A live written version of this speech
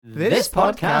This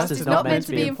podcast is not meant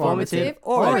to be informative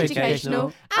or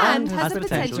educational and has the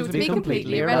potential to be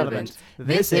completely irrelevant.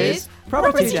 This is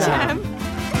Property Jam.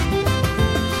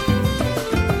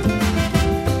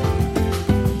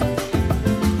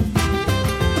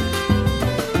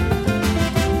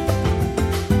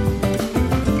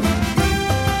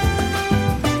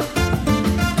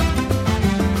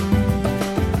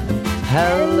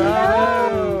 Hello,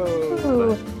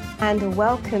 and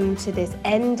welcome to this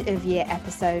end of year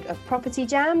episode of Property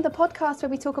Jam, the podcast where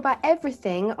we talk about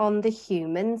everything on the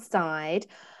human side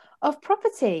of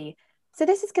property. So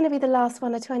this is going to be the last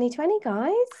one of 2020,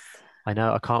 guys. I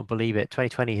know, I can't believe it.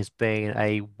 2020 has been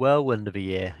a whirlwind of a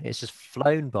year. It's just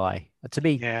flown by. To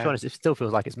me, to be honest, it still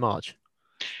feels like it's March.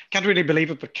 Can't really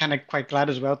believe it, but kind of quite glad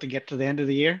as well to get to the end of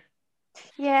the year.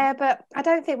 Yeah, but I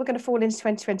don't think we're going to fall into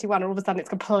 2021 and all of a sudden it's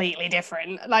completely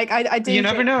different. Like, I do. You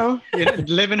never know.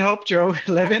 Live in hope, Joe.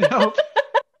 Live in hope.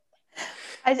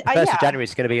 The 1st of January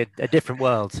is going to be a different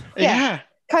world. Yeah.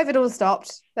 COVID all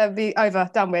stopped. They'll be over,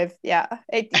 done with. Yeah.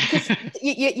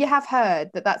 You have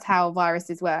heard that that's how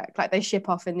viruses work. Like, they ship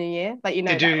off in New Year. Like, you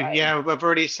know. They do. That, right? Yeah, we've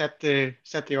already set the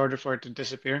order for it to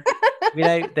disappear. You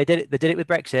know, they did it with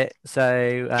Brexit.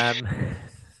 So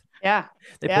yeah.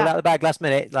 They pulled out the bag last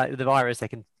minute, like with the virus. They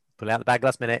can pull out the bag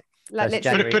last minute. Like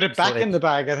put it back in the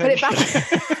bag, I think. Put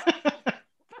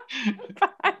it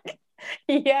back.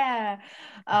 Yeah.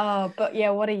 Oh, but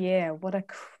yeah, what a year. What a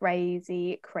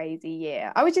crazy, crazy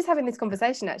year. I was just having this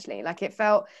conversation, actually. Like,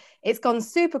 it's gone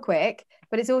super quick,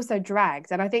 but it's also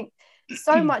dragged. And I think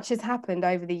so much has happened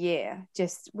over the year.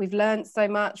 Just, we've learned so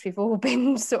much. We've all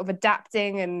been sort of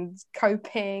adapting and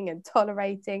coping and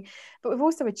tolerating, but we've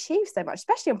also achieved so much,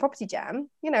 especially on Property Jam.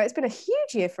 You know, it's been a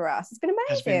huge year for us. It's been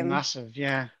amazing. It's been massive,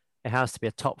 yeah. It has to be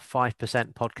a top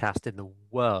 5% podcast in the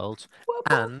world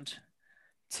and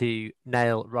to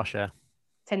nail Russia.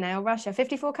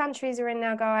 54 countries are in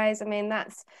now, guys. I mean,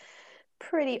 that's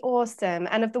pretty awesome.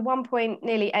 And of the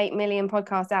nearly 8 million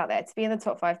podcasts out there, to be in the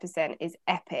top 5% is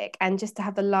epic. And just to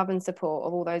have the love and support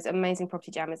of all those amazing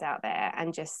property jammers out there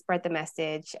and just spread the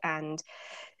message and,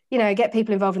 you know, get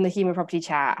people involved in the human property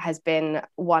chat has been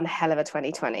one hell of a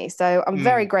 2020. So I'm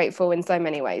very grateful in so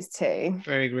many ways too.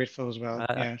 Very grateful as well.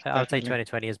 Yeah, I would say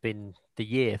 2020 has been the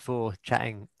year for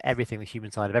chatting everything, the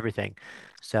human side of everything.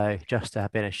 So just to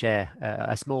have been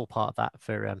a small part of that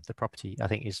for the property, I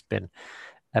think has been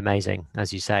amazing,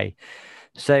 as you say.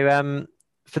 So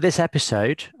for this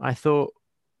episode, I thought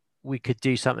we could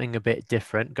do something a bit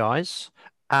different, guys.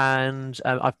 And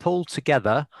I've pulled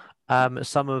together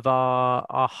some of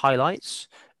our highlights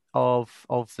of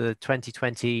the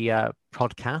 2020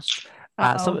 podcast.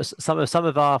 Some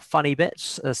of our funny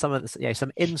bits, some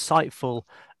insightful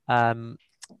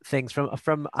things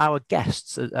from our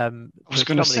guests. I was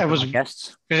going to say,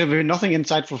 guests. There'll be nothing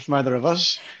insightful from either of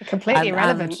us. Completely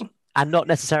irrelevant. And not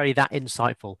necessarily that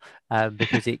insightful,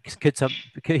 because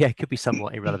it could be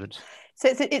somewhat irrelevant.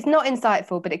 So it's not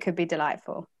insightful, but it could be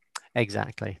delightful.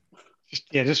 Exactly.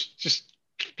 Just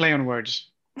play on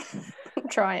words. I'm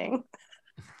trying.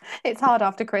 It's hard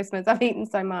after Christmas. I've eaten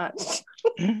so much.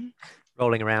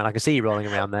 Rolling around. I can see you rolling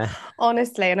around there.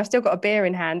 Honestly, and I've still got a beer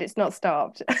in hand. It's not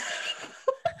stopped.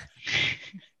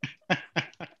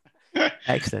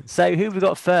 Excellent. So who have we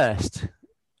got first?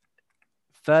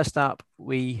 First up,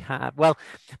 we have,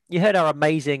 you heard our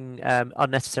amazing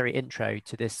unnecessary intro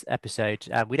to this episode.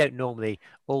 We don't normally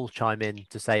all chime in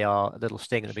to say our little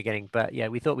sting at the beginning, but yeah,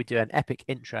 we thought we'd do an epic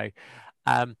intro.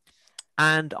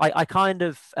 And I kind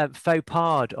of faux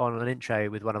pased on an intro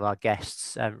with one of our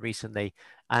guests recently.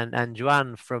 And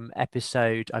Joanne from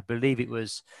episode, I believe it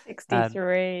was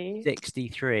 63.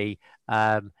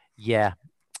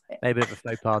 Maybe a bit of a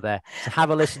faux pas there. So have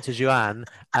a listen to Joanne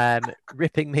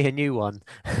ripping me a new one.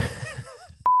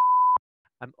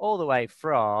 I'm all the way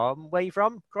from, where are you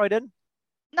from? Croydon?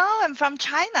 No, I'm from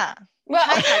China. Well,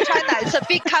 China is a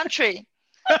big country.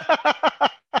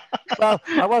 Well,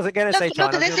 I wasn't going to say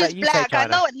China. Look, this is black.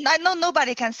 I know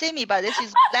nobody can see me, but this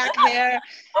is black hair,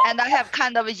 and I have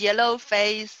kind of a yellow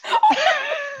face.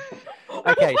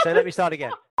 Okay, so let me start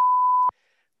again.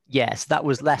 Yes, that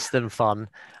was less than fun.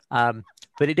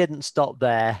 But it didn't stop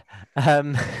there. Oh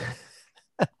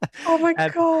my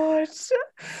God.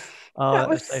 Oh, that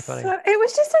was so funny. It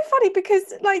was just so funny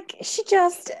because, like,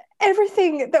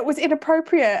 everything that was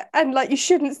inappropriate and, like, you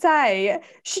shouldn't say,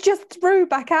 she just threw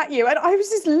back at you. And I was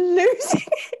just losing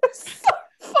it. It was so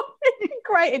funny.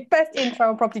 Great. Best intro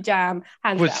on Property Jam,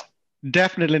 hands down.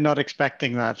 Definitely not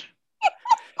expecting that.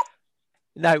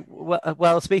 No,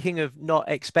 well, speaking of not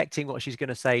expecting what she's going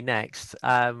to say next,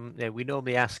 we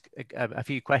normally ask a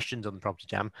few questions on the Property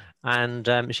Jam,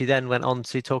 and she then went on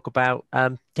to talk about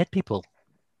dead people.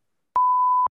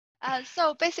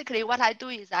 So basically, what I do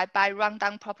is I buy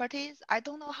rundown properties. I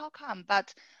don't know how come,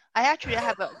 but I actually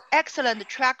have an excellent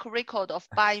track record of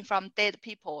buying from dead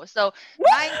people. So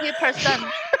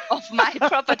 90% of my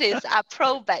properties are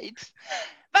probate.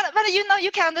 But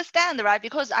you can understand, right?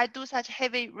 Because I do such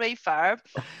heavy refurb,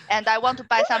 and I want to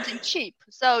buy something cheap,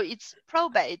 so it's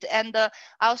probate, and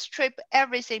I'll strip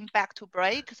everything back to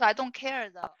break. So I don't care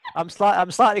though. I'm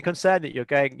slightly concerned that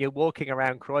you're walking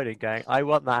around Croydon going, I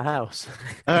want that house.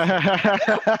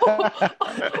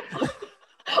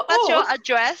 What's your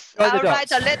address? I'll write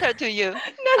a letter to you.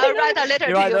 I'll write a letter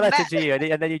to you. You write a letter to you,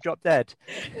 and then you drop dead.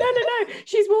 No.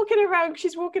 She's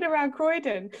walking around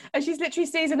Croydon, and she's literally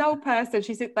sees an old person.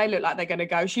 She says they look like they're going to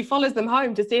go. She follows them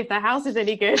home to see if their house is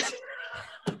any good.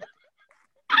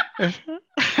 We've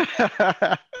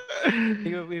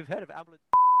heard of ambulance.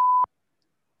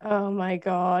 Oh my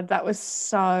God, that was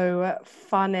so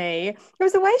funny. It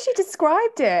was the way she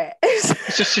described it.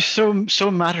 It's just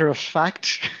so matter of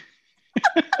fact.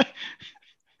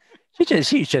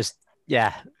 She just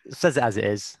says it as it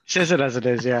is. Says it as it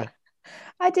is, yeah.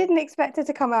 I didn't expect her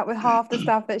to come out with half the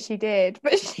stuff that she did,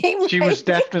 but she was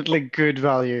definitely good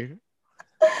value.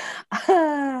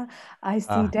 I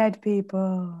see dead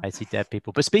people. I see dead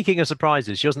people. But speaking of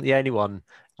surprises, she wasn't the only one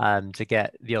to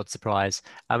get the odd surprise.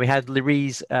 And we had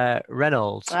Louise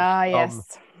Reynolds.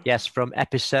 Yes. From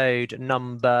episode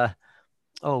number...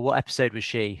 Oh, what episode was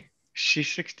she?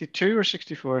 She's 62 or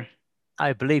 64?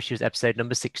 I believe she was episode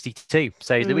number 62.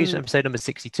 So Louise, episode number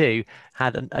 62,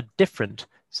 had a different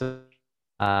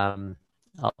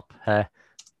up her.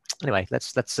 Anyway,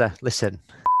 let's listen.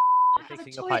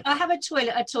 I have a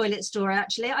toilet story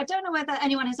actually. I don't know whether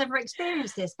anyone has ever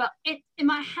experienced this, but in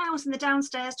my house, in the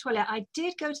downstairs toilet, I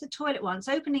did go to the toilet once,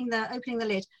 opening the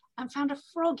lid, and found a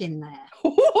frog in there.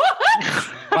 What?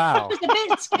 Wow. It was a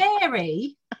bit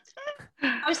scary.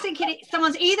 I was thinking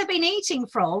someone's either been eating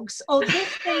frogs or this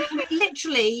thing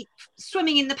literally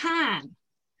swimming in the pan.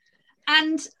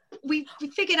 And we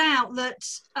figured out that,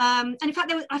 and in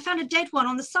fact, I found a dead one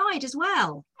on the side as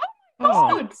well.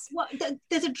 Oh.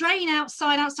 There's a drain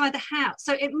outside the house.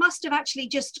 So it must have actually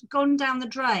just gone down the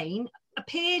drain,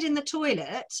 appeared in the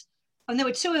toilet, and there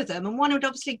were two of them, and one had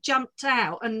obviously jumped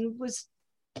out and was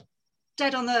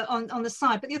dead on the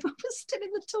side, but the other one was still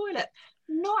in the toilet.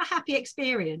 Not a happy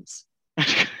experience.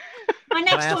 My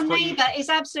next door neighbour is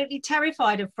absolutely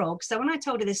terrified of frogs. So when I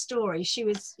told her this story, she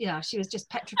was just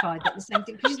petrified that the same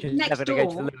thing. She's next door. Never go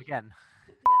to the loo again.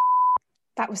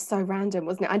 That was so random,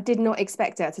 wasn't it? I did not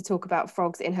expect her to talk about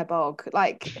frogs in her bog.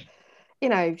 Like, she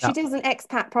does an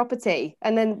expat property,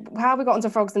 and then how we got onto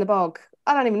frogs in the bog,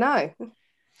 I don't even know.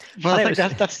 Well, I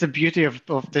think that's the beauty of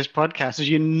this podcast, is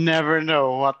you never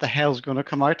know what the hell's going to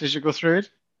come out as you go through it.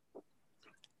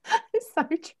 It's so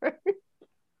true.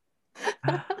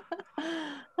 It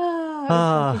was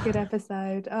such a good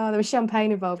episode. There was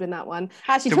champagne involved in that one.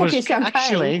 Actually, talking champagne.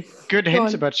 Actually, good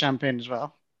hints about champagne as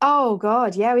well. Oh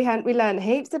God, yeah, we learned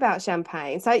heaps about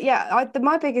champagne. So yeah,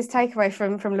 my biggest takeaway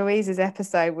from Louise's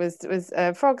episode was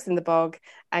frogs in the bog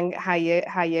and how you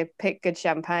pick good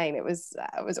champagne. It was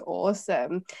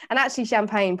awesome. And actually,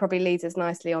 champagne probably leads us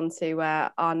nicely onto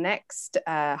our next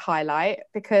highlight,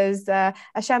 because a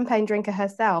champagne drinker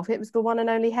herself, it was the one and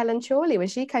only Helen Chorley when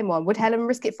she came on. Would Helen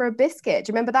risk it for a biscuit?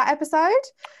 Do you remember that episode?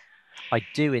 I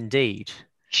do indeed.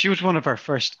 She was one of our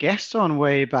first guests on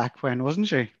way back when, wasn't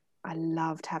she? I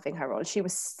loved having her on. She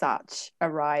was such a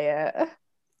riot.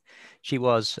 She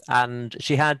was, and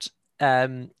she had.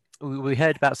 We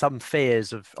heard about some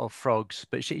fears of frogs,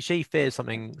 but she fears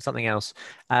something else.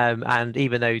 And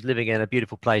even though living in a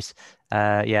beautiful place,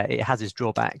 it has its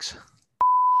drawbacks.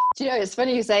 Do you know, it's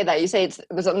funny you say that. You say it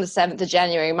was on the 7th of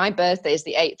January. My birthday is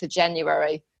the 8th of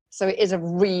January. So it is a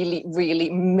really, really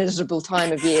miserable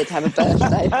time of year to have a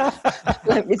birthday.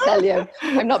 Let me tell you.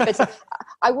 I'm not bitter.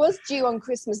 I was due on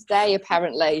Christmas Day,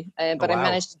 apparently, but I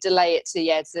managed to delay it to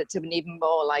an even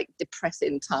more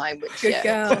depressing time, which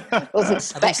wasn't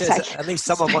spectacular. At least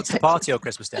someone wants to party on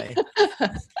Christmas Day.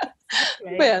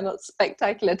 Not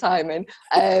spectacular timing.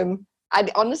 And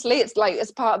honestly,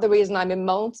 it's part of the reason I'm in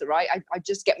Malta, right? I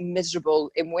just get miserable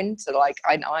in winter.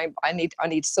 I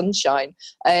need sunshine.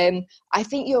 I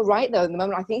think you're right though. At the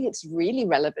moment, I think it's really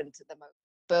relevant at the moment.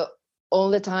 But all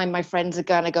the time, my friends are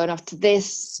going off to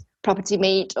this property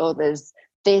meet, or there's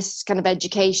this kind of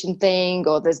education thing,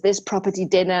 or there's this property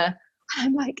dinner.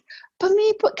 I'm like, but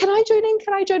can I join in?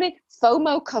 Can I join in?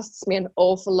 FOMO costs me an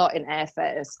awful lot in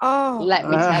airfares. Oh, let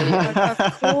me tell you.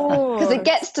 Of course. Because it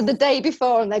gets to the day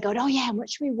before and they're going, oh yeah, what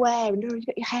should we wear? And you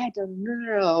got your hair done,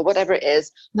 or whatever it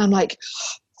is. And I'm like,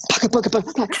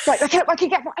 Right, I can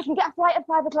get a flight at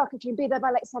 5 o'clock. I can be there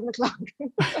by like 7 o'clock.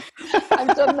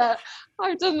 I've done that.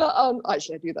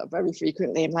 Actually, I do that very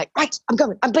frequently. I'm like, right, I'm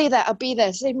going. I'll be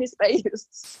there. Save me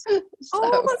space.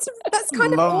 Oh, that's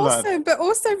kind of awesome, but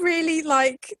also really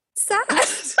like sad.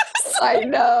 I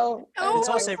know. It's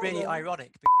also really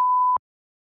ironic.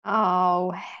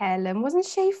 Oh, Helen, wasn't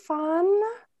she fun?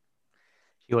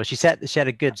 She had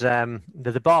a good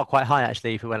the bar quite high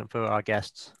actually if we went for our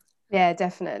guests. Yeah,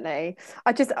 definitely.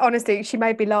 I just honestly, she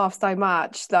made me laugh so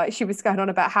much. Like she was going on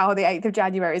about how the 8th of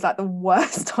January is like the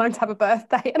worst time to have a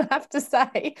birthday. And I have to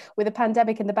say, with a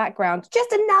pandemic in the background,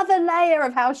 just another layer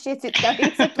of how shit it's going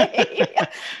to be.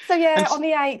 So yeah, on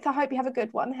the 8th, I hope you have a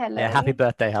good one, Helen. Yeah, happy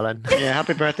birthday, Helen. Yeah,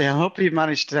 happy birthday. I hope you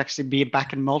managed to actually be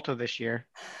back in Malta this year.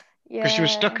 Yeah. Because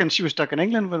she was stuck in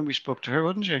England when we spoke to her,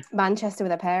 wasn't she? Manchester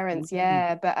with her parents,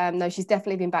 yeah. But no, she's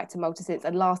definitely been back to Malta since.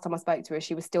 And last time I spoke to her,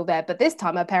 she was still there. But this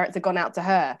time her parents had gone out to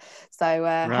her. So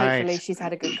hopefully she's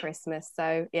had a good Christmas.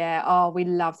 So yeah, we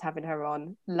loved having her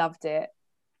on. Loved it.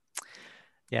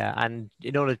 Yeah, and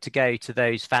in order to go to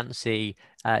those fancy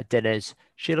dinners,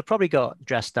 she'll have probably got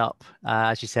dressed up,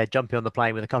 as you said, jumping on the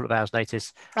plane with a couple of hours'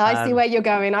 notice. I see where you're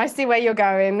going.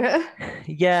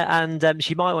 Yeah, and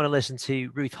she might want to listen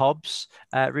to Ruth Hobbs.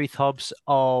 Ruth Hobbs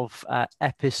of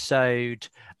episode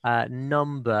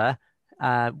number.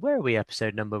 Where are we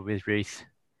episode number with Ruth?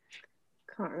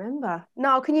 Can't remember.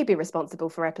 No, can you be responsible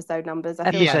for episode numbers?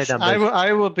 Yes,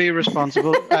 I will be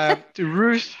responsible.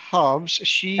 Ruth Hobbs,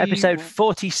 episode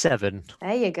 47.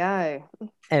 There you go.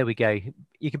 There we go.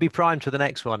 You can be primed for the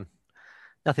next one.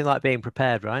 Nothing like being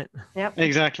prepared, right? Yep.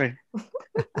 Exactly.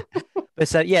 But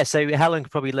so Helen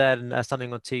could probably learn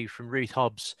something or two from Ruth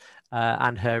Hobbs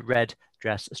and her red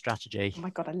dress strategy. Oh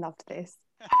my God, I loved this.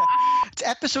 It's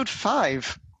episode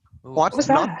 5. Ooh. What's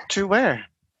not to wear?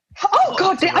 Oh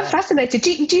God, I'm fascinated.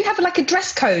 Do you have like a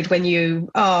dress code when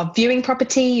you are viewing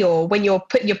property or when you're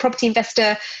putting your property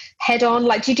investor head on?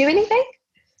 Like, do you do anything?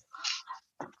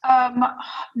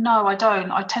 No, I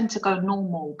don't. I tend to go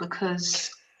normal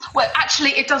because, well,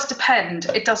 actually, it does depend.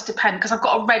 Because I've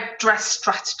got a red dress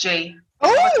strategy.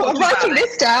 Oh, I'm writing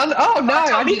this down. Oh no,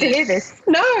 I need to hear this.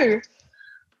 No.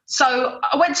 So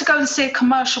I went to go and see a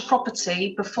commercial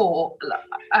property before,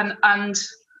 and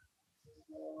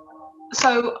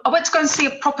so I went to go and see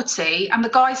a property, and the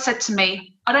guy said to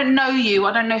me, "I don't know you.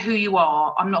 I don't know who you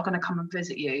are. I'm not going to come and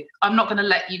visit you. I'm not going to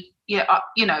let you." Yeah,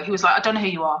 he was like, "I don't know who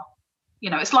you are."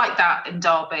 It's like that in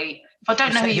Derby. If I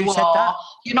don't know who you are,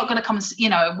 you're not going to come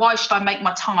and, why should I make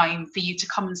my time for you to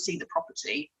come and see the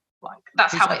property? Like,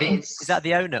 that's how it is. Is that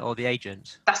the owner or the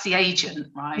agent? That's the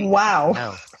agent, right? Wow.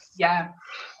 No. Yeah.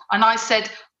 And I said,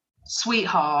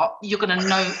 sweetheart, you're going to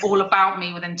know all about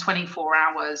me within 24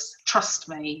 hours. Trust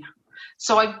me.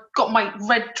 So I got my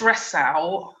red dress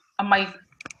out and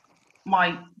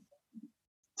my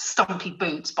stumpy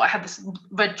boots, but I had this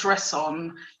red dress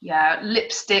on,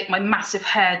 lipstick, my massive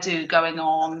hairdo going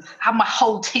on, had my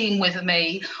whole team with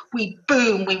me. We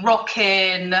rock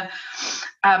in.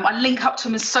 I link up to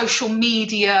him in social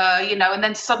media, and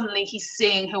then suddenly he's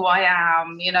seeing who I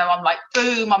am. I'm like,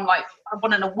 boom, I'm like, I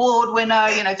won an award winner,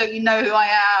 don't you know who I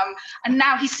am? And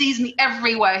now he sees me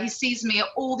everywhere. He sees me at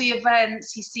all the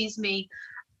events. He sees me.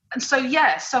 And so,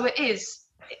 so it is,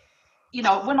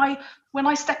 when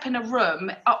I step in a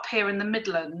room up here in the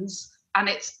Midlands and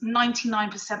it's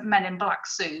 99% men in black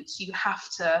suits, you have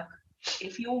to,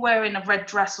 if you're wearing a red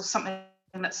dress or something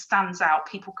that stands out,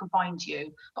 people can find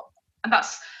you. And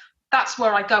that's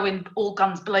where I go in all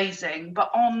guns blazing.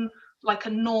 But on like a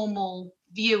normal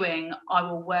viewing, I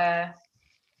will wear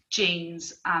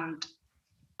jeans and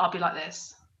I'll be like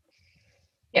this.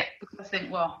 Yeah. Because I think,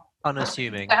 well,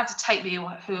 unassuming. They have to take me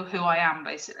who I am,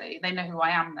 basically. They know who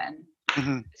I am then.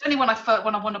 Mm-hmm. It's only when I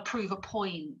want to prove a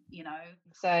point,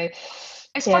 So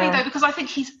it's funny though, because I think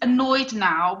he's annoyed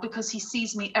now because he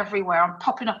sees me everywhere. I'm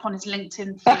popping up on his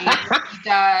LinkedIn feed every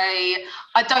day.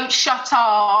 I don't shut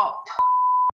up.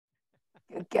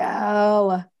 Good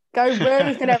girl. Go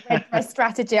Ruth and her red dress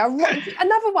strategy.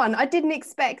 Another one. I didn't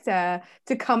expect her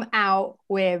to come out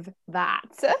with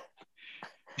that.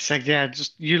 It's like,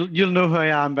 just you'll know who I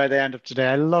am by the end of today.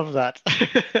 I love that.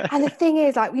 And the thing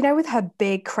is, like, with her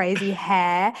big crazy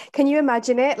hair, can you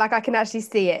imagine it? Like, I can actually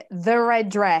see it. The red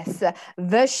dress,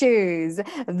 the shoes,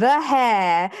 the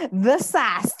hair, the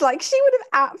sass. Like, she would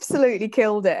have absolutely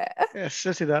killed it. Yeah,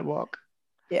 sissy that walk.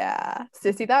 Yeah,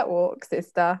 sissy that walk,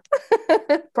 sister.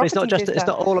 It's not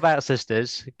all about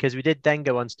sisters, because we did then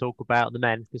go on to talk about the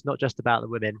men. It's not just about the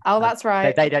women. Oh, that's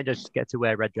right. They don't just get to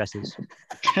wear red dresses.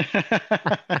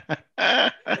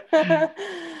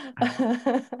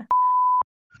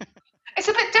 It's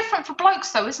a bit different different for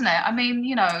blokes, though, isn't it? I mean,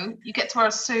 you know, you get to wear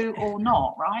a suit or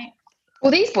not, right?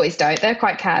 Well, these boys don't. They're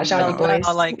quite cash, aren't you, boys?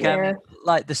 I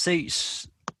like the suits.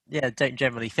 Yeah, don't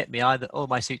generally fit me either. All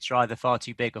my suits are either far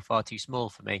too big or far too small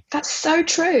for me. That's so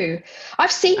true.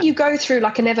 I've seen you go through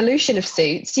like an evolution of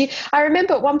suits. I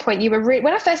remember at one point you were when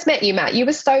I first met you, Matt, you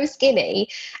were so skinny,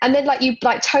 and then like you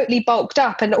like totally bulked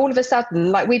up, and all of a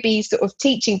sudden like we'd be sort of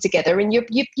teaching together, and you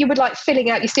were like filling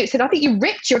out your suits, and I think you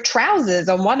ripped your trousers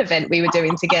on one event we were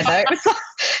doing together. It was like...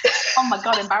 Oh my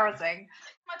God, embarrassing.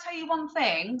 Can I tell you one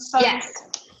thing? So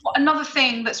yes. Another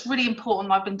thing that's really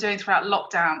important I've been doing throughout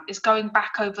lockdown is going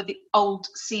back over the old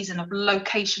season of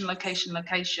location.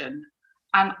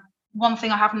 And one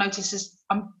thing I have noticed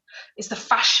is the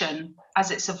fashion as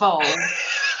it's evolved.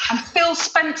 And Phil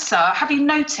Spencer, have you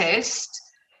noticed?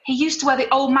 He used to wear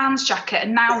the old man's jacket,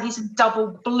 and now he's in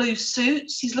double blue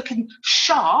suits. He's looking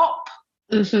sharp.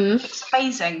 Mm-hmm. It's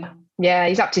amazing. Yeah,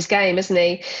 he's upped his game, isn't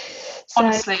he? So...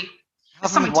 Honestly. I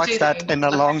haven't watched that in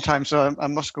a long time, so I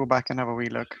must go back and have a wee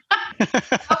look. Love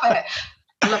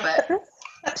it.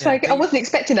 That's so good. I wasn't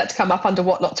expecting that to come up under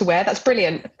what not to wear. That's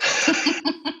brilliant.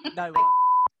 No.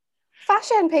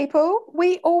 Fashion, people,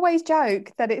 we always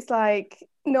joke that it's like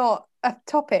not a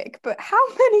topic, but how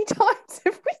many times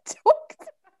have we talked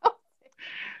about it?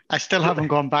 I still haven't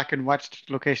gone back and watched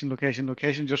location.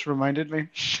 Just reminded me.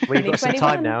 We've got some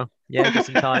time now. Yeah, we've got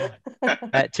some time.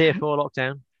 Tier 4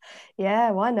 lockdown.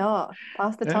 Yeah, why not?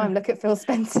 Pass the time. Look at Phil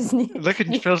Spencer's new.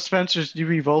 Phil Spencer's new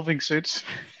evolving suits.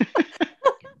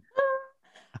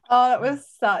 Oh, that was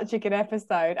such a good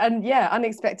episode. And yeah,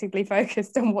 unexpectedly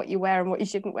focused on what you wear and what you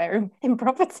shouldn't wear in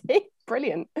property.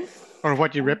 Brilliant. Or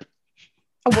what you rip.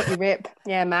 Or what you rip.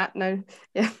 Yeah, Matt, no.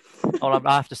 Yeah. Oh,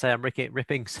 I have to say I'm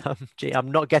ripping some.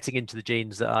 I'm not getting into the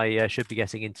jeans that I should be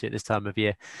getting into at this time of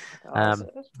year.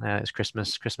 It's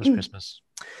Christmas.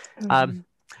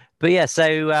 But yeah,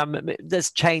 so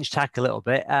let's change tack a little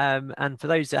bit. And for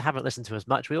those that haven't listened to us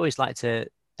much, we always like to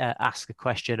ask a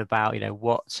question about,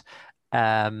 what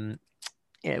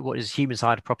does human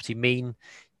side of property mean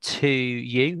to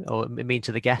you or mean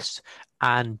to the guests?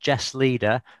 And Jess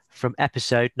Leader from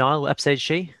episode, Niall, what episode is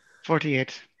she?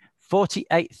 48.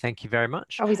 48, thank you very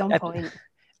much. Oh, he's on point.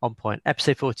 On point.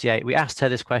 Episode 48, we asked her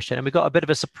this question and we got a bit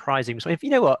of a surprising response. You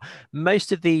know what?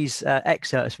 Most of these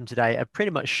excerpts from today have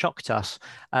pretty much shocked us,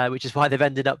 which is why they've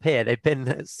ended up here. They've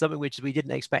been something which we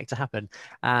didn't expect to happen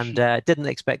and didn't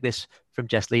expect this from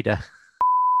Jess Leader.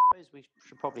 I suppose we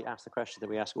should probably ask the question that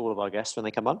we ask all of our guests when they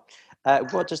come on.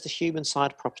 What does the human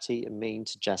side property mean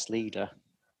to Jess Leader?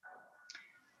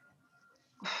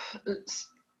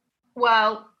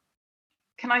 Well,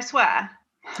 can I swear?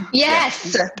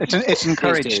 Yes, it's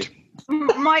encouraged.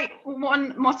 My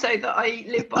one motto that I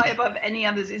live by above any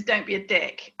others is don't be a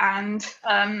dick, and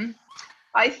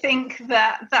I think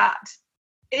that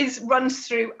runs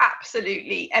through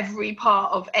absolutely every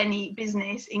part of any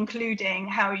business, including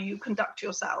how you conduct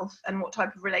yourself and what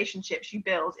type of relationships you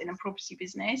build in a property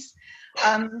business.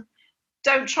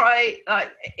 Don't try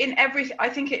in everything. I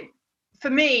think for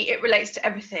me it relates to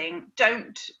everything.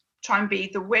 Don't try and be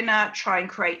the winner, try and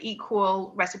create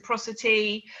equal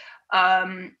reciprocity,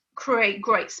 create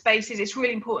great spaces. It's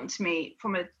really important to me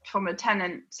from a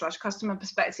tenant/customer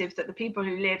perspective that the people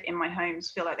who live in my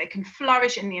homes feel like they can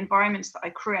flourish in the environments that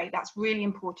I create. That's really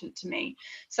important to me.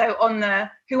 So on the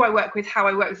who I work with, how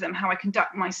I work with them, how I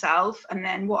conduct myself, and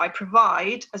then what I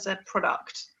provide as a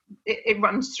product, it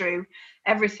runs through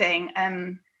everything.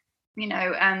 And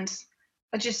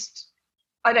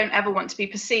I don't ever want to be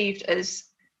perceived as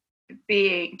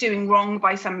doing wrong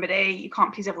by somebody. You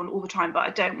can't please everyone all the time, but I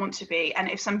don't want to be. And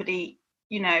if somebody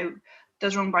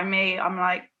does wrong by me, I'm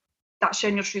like, that's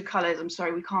showing your true colors. I'm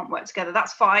sorry, we can't work together.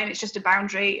 That's fine. It's just a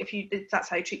boundary. If that's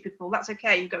how you treat people, that's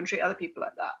okay. You go and treat other people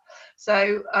like that.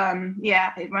 So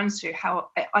it runs through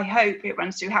how I hope it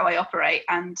runs through how I operate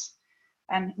and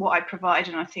what I provide.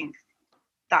 And I think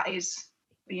that is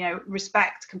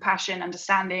respect, compassion,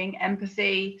 understanding,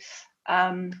 empathy,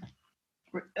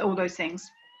 all those things.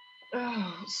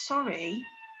 Oh, sorry.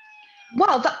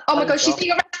 Well, oh my gosh, she's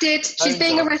being arrested. She's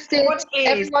being arrested. What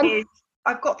is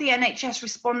I've got the NHS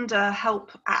responder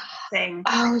help app thing.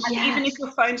 Oh, and even if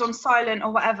your phone's on silent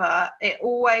or whatever,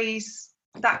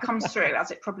 that comes through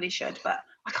as it probably should, but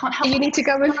I can't help. Do you need to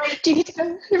go and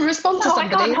respond to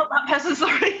somebody? I can't help that person,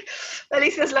 sorry. At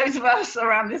least there's loads of us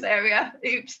around this area.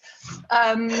 Oops.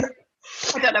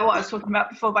 I don't know what I was talking about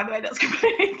before, by the way. That's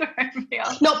completely thrown me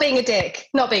off. Not being a dick.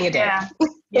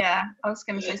 Yeah, I was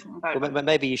going to say something about it. But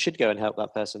maybe you should go and help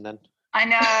that person then. I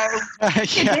know.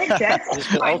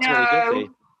 I know.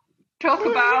 Talk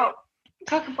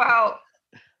about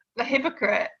the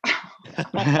hypocrite.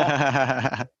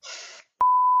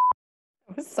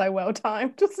 It was so well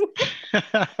timed, wasn't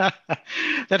it?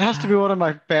 That has to be one of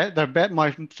my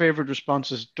my favorite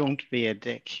responses. Don't be a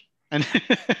dick. And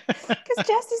because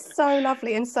Jess is so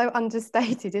lovely and so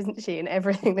understated, isn't she, in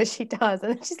everything that she does?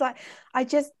 And she's like, I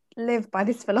just live by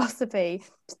this philosophy.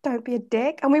 Just don't be a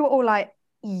dick. And we were all like,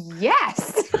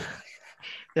 yes.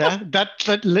 Yeah,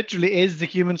 that literally is the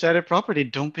human side of property.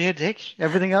 Don't be a dick.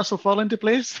 Everything else will fall into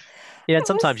place. Yeah, and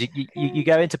sometimes you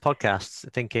go into podcasts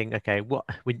thinking, okay,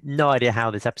 we no idea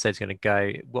how this episode's going to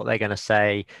go, what they're going to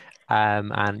say,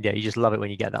 and yeah, you just love it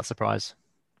when you get that surprise.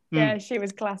 Yeah, she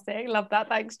was classic. Love that.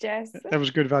 Thanks, Jess. That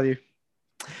was good value.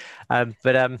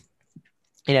 But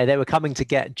they were coming to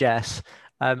get Jess,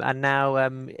 and now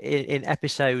in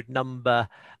episode number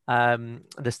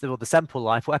the Semple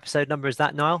Life. What episode number is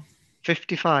that, Niall?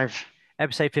 55.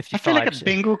 Episode 55. I feel like a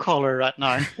bingo caller right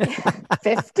now.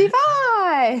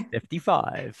 55.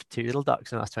 55. Two little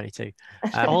ducks, and that's 22.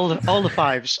 All the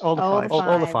fives. All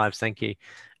the fives. Thank you.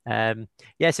 So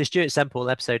Stuart Semple,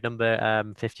 episode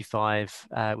number 55,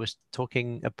 was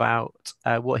talking about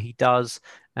what he does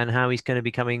and how he's going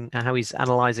to how he's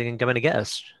analysing and going to get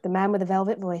us. The man with the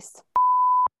velvet voice.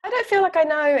 I don't feel like I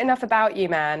know enough about you,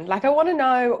 man. Like, I want to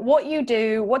know what you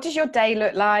do. What does your day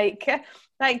look like?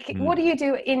 Like, what do you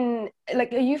do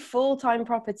are you full-time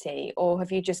property, or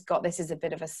have you just got this as a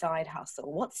bit of a side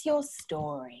hustle? What's your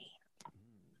story?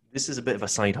 This is a bit of a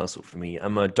side hustle for me.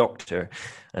 I'm a doctor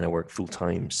and I work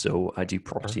full-time, so I do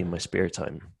property in my spare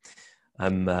time.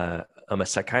 I'm a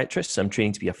psychiatrist, so I'm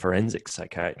training to be a forensic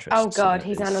psychiatrist. Oh God,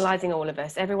 he's analysing all of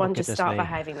us. Everyone just start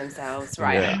behaving themselves.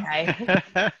 Right,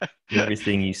 okay.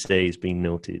 Everything you say is being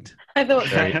noted. I thought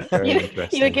very, so. very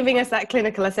You were giving us that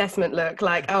clinical assessment look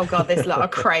like, oh God, this lot are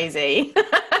crazy.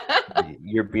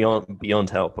 You're beyond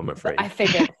help, I'm afraid. I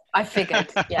figured,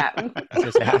 yeah.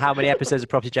 So how many episodes of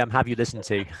Property Jam have you listened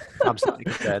to? I'm slightly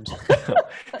concerned.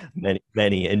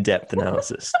 Many in-depth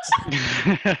analysis.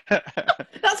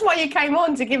 That's why you came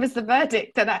on, to give us the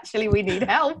verdict that actually we need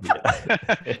help.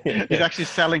 He's actually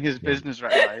selling his business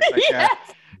right now. He's like, Yes.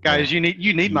 Guys, you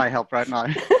need my help right now.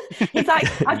 He's like,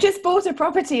 I've just bought a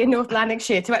property in North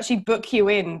Lanarkshire to actually book you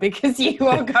in because you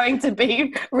are going to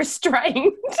be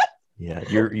restrained. Yeah,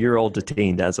 you're all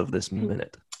detained as of this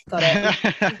minute. Got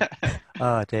it.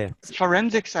 Oh dear.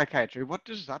 Forensic psychiatry, what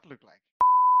does that look like?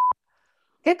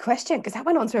 Good question, because that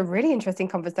went on to a really interesting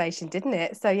conversation, didn't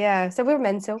it? So yeah, so we're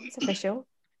mental, it's official.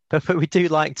 But we do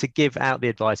like to give out the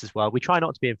advice as well. We try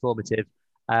not to be informative,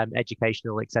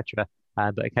 educational, etc.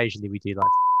 But occasionally we do like.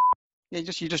 Yeah,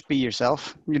 you just be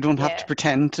yourself. You don't have to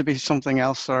pretend to be something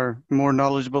else or more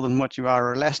knowledgeable than what you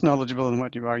are or less knowledgeable than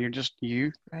what you are. You're just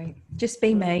you. Right. Just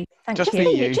be me. Thank just you. Be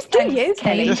you. Just do you,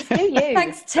 Kelly. Just do you.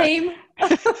 Thanks, team.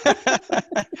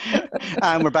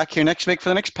 And we're back here next week for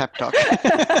the next pep talk.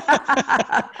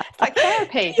 It's like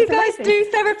therapy. You guys do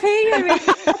therapy? I mean,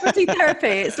 property therapy.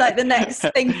 It's like the next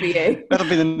thing for you. That'll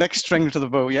be the next string to the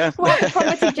bow, yeah. Well,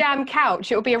 Property Jam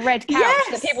couch. It'll be a red couch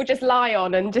that people just lie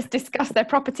on and just discuss their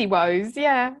property woes.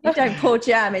 Yeah. You don't pour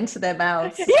jam into their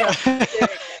mouths. Yeah.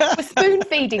 We're spoon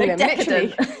feeding them,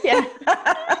 decadent. literally. Yeah.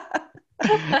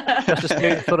 Just a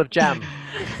spoonful of jam.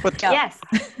 But yes.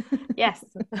 Yes.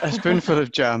 A spoonful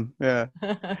of jam, yeah.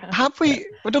 Have we?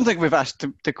 I don't think we've asked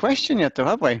the question yet, though,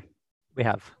 have we? We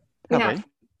have. Have we?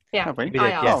 Yeah. Have we? We did, I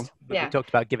yes. asked. We Yeah. talked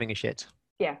about giving a shit.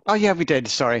 Yeah. Oh, yeah, we did.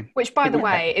 Sorry. Which, by the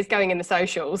way, is going in the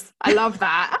socials. I love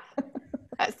that.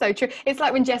 That's so true. It's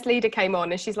like when Jess Leader came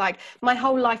on and she's like, my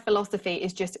whole life philosophy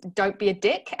is just don't be a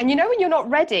dick. And you know when you're not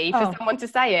ready for someone to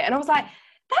say it. And I was like,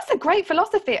 that's a great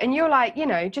philosophy. And you're like,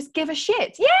 just give a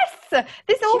shit. Yes,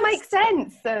 this all makes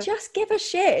sense. Just give a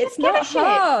shit. It's give a not shit.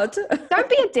 hard. Don't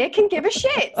be a dick and give a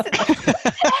shit.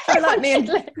 I feel like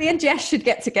me and Jess should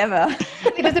get together.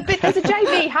 There's a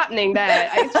JV happening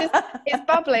there. It's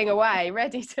bubbling away,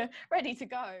 ready to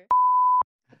go.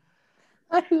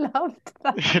 I loved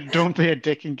that. Don't be a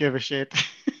dick and give a shit.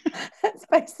 That's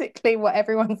basically what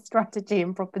everyone's strategy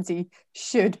in property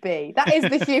should be. That is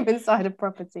the human side of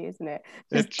property, isn't it?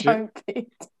 Just don't be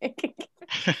a dick.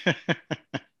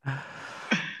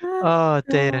 Oh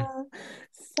dear.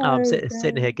 I'm So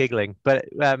sitting here giggling, but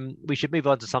we should move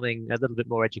on to something a little bit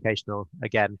more educational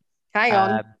again. Hang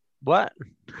on. What?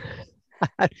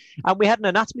 And we had an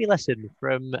anatomy lesson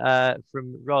from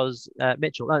Ros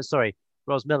Mitchell. Oh, sorry,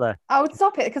 Ros Miller. Oh,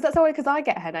 stop it, because that's always because I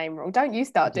get her name wrong. Don't you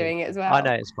start doing it as well. I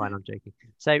know, it's fine. I'm joking.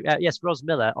 So yes, Ros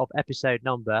Miller of episode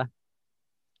number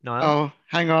 9. Oh,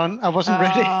 hang on. I wasn't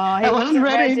ready. I wasn't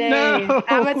ready. No.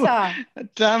 Amateur.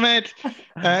 Damn it.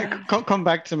 Come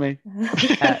back to me.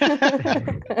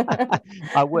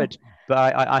 I would,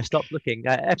 but I stopped looking.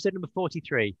 Episode number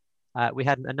 43, we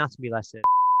had an anatomy lesson.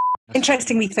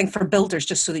 Interesting wee thing for builders,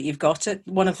 just so that you've got it.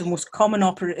 One of the most common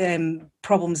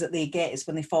problems that they get is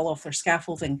when they fall off their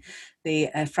scaffolding, they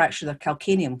fracture their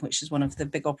calcaneum, which is one of the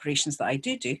big operations that I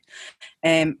do.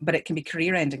 But it can be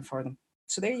career-ending for them.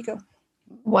 So there you go.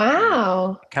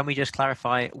 Wow. Can we just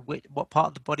clarify what part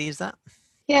of the body is that?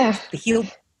 Yeah. The heel.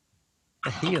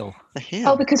 The heel. The heel.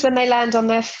 Oh, because when they land on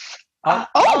their...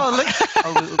 Look.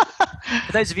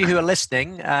 For those of you who are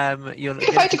listening, you'll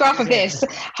a photograph of this.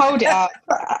 Hold it up.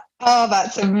 Oh,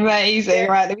 that's amazing.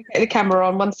 Right, let me take the camera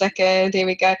on 1 second. Here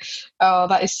we go. Oh,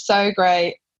 that is so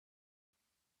great.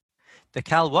 The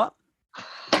what?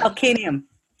 Calcaneum.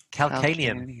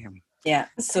 Calcaneum. Yeah,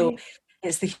 so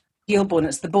it's the heel bone.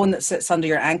 It's the bone that sits under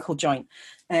your ankle joint.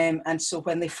 And so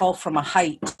when they fall from a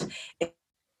height,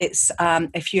 it's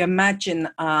if you imagine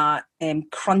a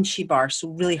crunchy bar, so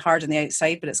really hard on the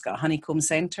outside, but it's got a honeycomb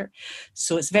center.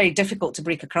 So it's very difficult to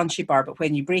break a crunchy bar, but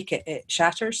when you break it, it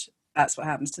shatters. That's what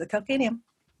happens to the calcaneum.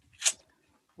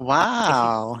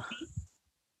 Wow.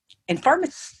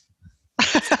 Informative.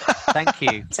 Thank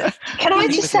you. Can I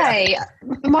just say,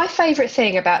 my favourite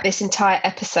thing about this entire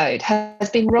episode has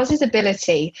been Roz's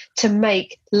ability to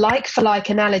make like-for-like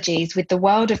analogies with the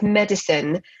world of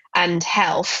medicine and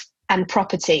health and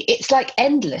property. It's like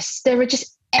endless. There are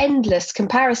just endless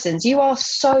comparisons. You are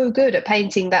so good at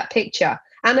painting that picture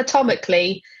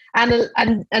anatomically and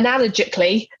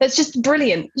analogically. It's just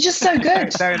brilliant. It's just so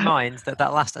good. Bear in mind that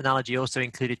last analogy also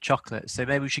included chocolate. So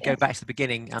maybe we should go back to the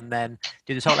beginning and then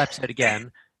do this whole episode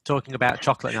again, talking about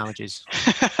chocolate analogies.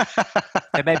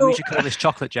 So maybe we should call this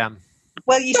chocolate jam.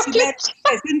 Well, you see, it's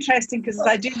interesting because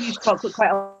I do use chocolate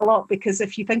quite a lot, because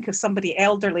if you think of somebody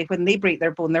elderly, when they break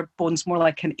their bone's more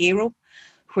like an arrow,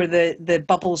 where the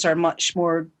bubbles are much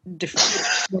more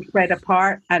spread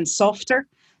apart and softer,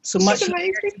 so much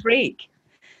easier to break.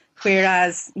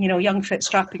 Whereas, young, fit,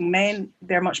 strapping men,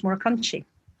 they're much more crunchy.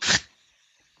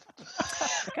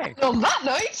 Okay. On that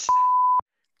note.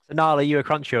 So, Niall, are you a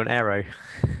crunchy or an aero?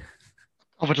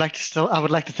 I would like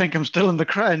to think I'm still in the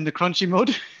crunchy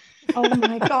mode. Oh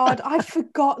my God, I'd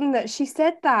forgotten that she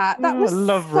said that. That was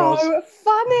love so Roz.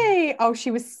 funny. Oh,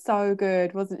 she was so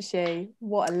good, wasn't she?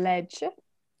 What a ledge.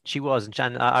 She was,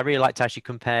 and I really liked how she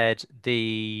compared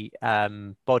the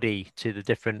body to the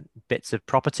different bits of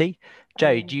property.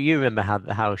 Joe, do you remember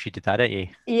how she did that, don't you?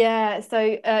 Yeah,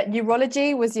 so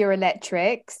urology was your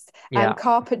electrics, Yeah.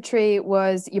 Carpentry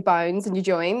was your bones and your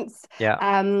joints.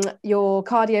 Yeah. Your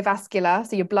cardiovascular,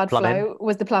 so your blood Plumbing. flow,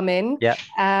 was the plumbing. Yeah.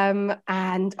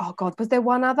 And oh God, was there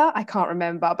one other? I can't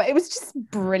remember, but it was just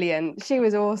brilliant. She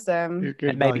was awesome.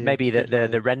 And maybe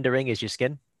the rendering is your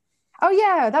skin. Oh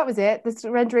yeah, that was it. The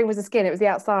rendering was the skin. It was the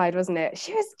outside, wasn't it?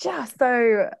 She was just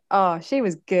she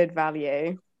was good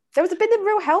value. There was been a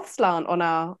real health slant on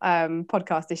our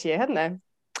podcast this year, hadn't there?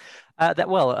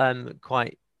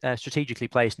 Quite strategically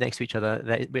placed next to each other.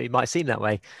 It might seem that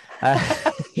way.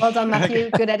 Well done, Matthew.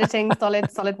 Good editing.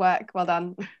 Solid work. Well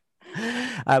done.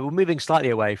 We're moving slightly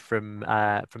away from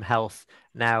health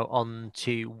now on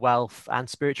to wealth and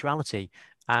spirituality.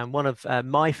 And one of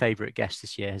my favourite guests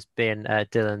this year has been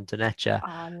Dylan Denecha.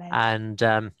 And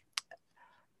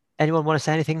anyone want to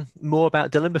say anything more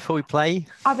about Dylan before we play?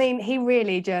 I mean, he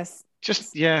really just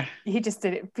yeah. He just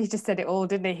did it. He just said it all,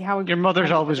 didn't he? Your mother's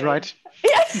always right.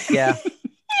 Yeah.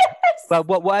 Well,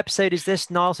 what episode is this,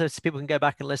 Niall, so people can go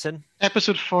back and listen?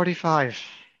 Episode 45.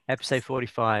 Episode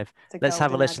 45. Let's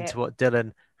have a listen to what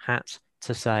Dylan had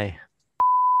to say.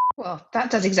 Well, that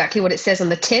does exactly what it says on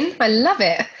the tin. I love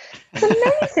it.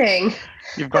 It's amazing.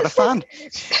 You've got a fan.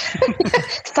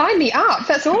 Sign me up.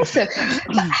 That's awesome.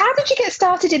 How did you get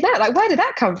started in that? Like, where did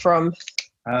that come from?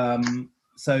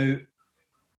 So,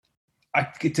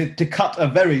 to cut a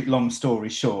very long story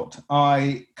short,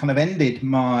 I kind of ended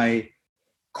my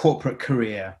corporate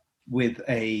career with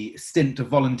a stint of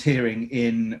volunteering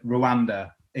in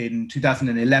Rwanda in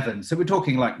 2011. So we're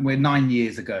talking we're 9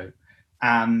 years ago.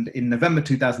 And in November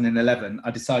 2011,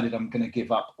 I decided I'm going to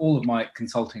give up all of my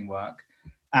consulting work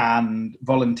and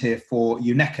volunteer for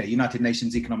UNECA, United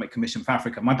Nations Economic Commission for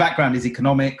Africa. My background is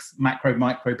economics, macro,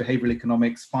 micro, behavioral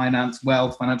economics, finance,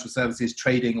 wealth, financial services,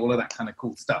 trading, all of that kind of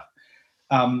cool stuff.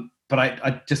 But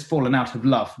I'd just fallen out of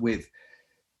love with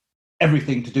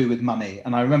everything to do with money.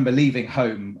 And I remember leaving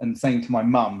home and saying to my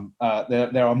mum,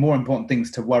 there are more important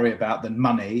things to worry about than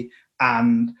money.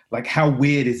 And how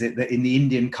weird is it that in the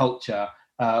Indian culture,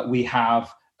 we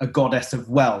have a goddess of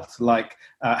wealth?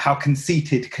 How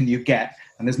conceited can you get?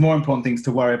 And there's more important things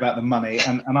to worry about than money.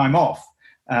 And I'm off.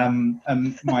 And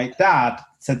my dad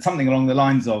said something along the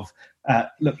lines of,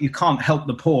 look, you can't help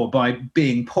the poor by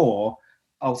being poor.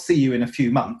 I'll see you in a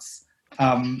few months.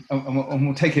 and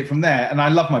we'll take it from there. And I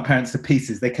love my parents to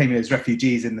pieces. They came here as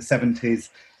refugees in the 70s,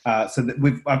 so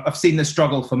that I've seen the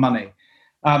struggle for money.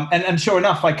 And sure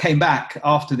enough, I came back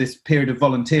after this period of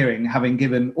volunteering, having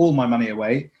given all my money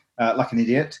away like an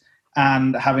idiot,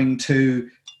 and having to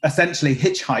essentially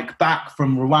hitchhike back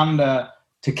from Rwanda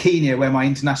to Kenya, where my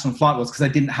international flight was, because I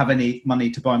didn't have any money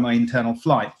to buy my internal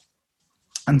flight.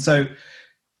 And so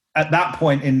at that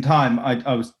point in time,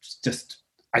 I was just,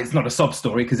 it's not a sob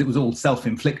story because it was all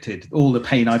self-inflicted. All the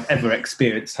pain I've ever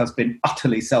experienced has been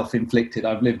utterly self-inflicted.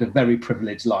 I've lived a very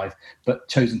privileged life, but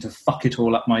chosen to fuck it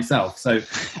all up myself. So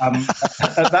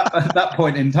at that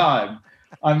point in time,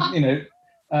 I'm,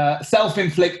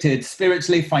 self-inflicted,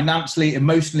 spiritually, financially,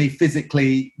 emotionally,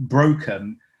 physically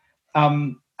broken,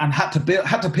 and had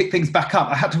to pick things back up.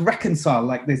 I had to reconcile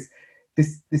like this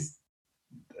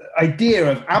idea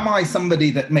of, am I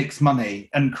somebody that makes money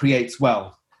and creates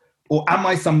wealth? Or am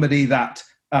I somebody that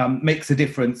makes a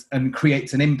difference and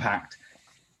creates an impact?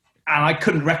 And I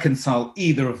couldn't reconcile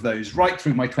either of those right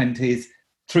through my 20s,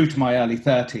 through to my early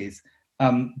 30s,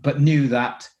 but knew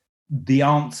that the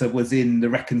answer was in the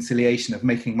reconciliation of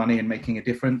making money and making a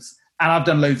difference. And I've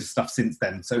done loads of stuff since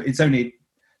then. So it's only,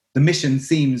 the mission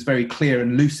seems very clear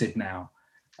and lucid now.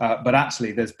 But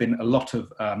actually, there's been a lot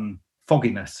of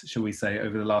fogginess, shall we say,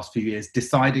 over the last few years,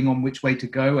 deciding on which way to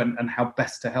go and how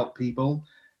best to help people.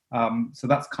 So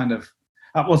that's kind of,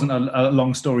 that wasn't a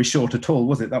long story short at all,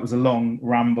 was it? That was a long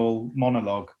ramble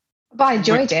monologue. But I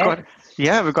enjoyed it.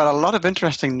 We've got a lot of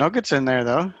interesting nuggets in there,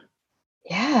 though.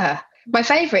 Yeah. My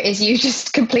favourite is you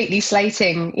just completely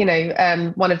slating,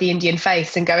 one of the Indian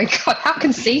faiths and going, God, how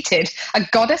conceited. A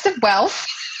goddess of wealth.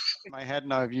 In my head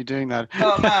now of you doing that.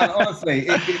 Oh man, honestly,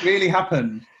 it really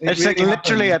happened. It's really like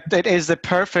literally, it is the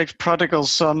perfect prodigal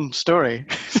son story.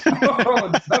 Not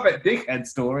a dickhead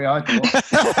story, I thought.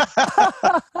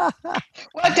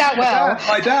 Worked out well.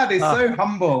 My dad is so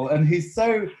humble and he's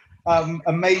so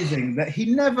amazing that he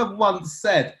never once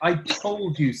said, I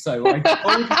told you so. I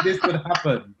told you this would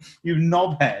happen, you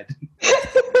knobhead.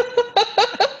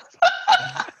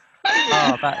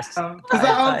 Oh, does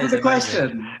that answer the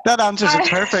question? That answers it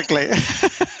perfectly.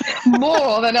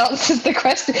 More than answers the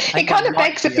question. It kind of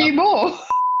begs a few more.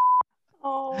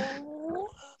 Oh,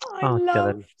 I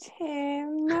loved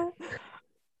him.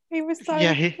 He was so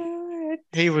good.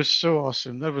 He was so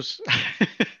awesome. That was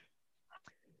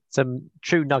some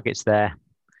true nuggets there.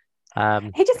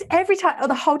 He just, every time,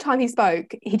 the whole time he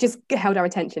spoke, he just held our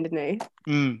attention, didn't he?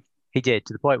 Mm. He did,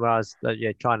 to the point where I was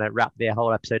trying to wrap the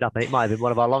whole episode up, and it might have been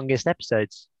one of our longest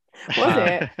episodes. Was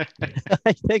it?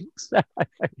 I think so.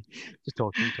 Just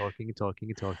talking.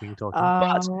 Oh,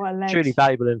 but truly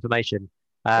valuable information.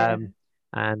 And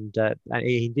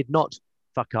he did not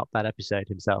fuck up that episode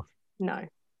himself. No,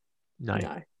 not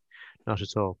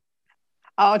at all.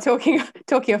 Oh, talking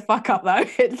of fuck up though,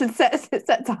 it sets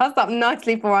us up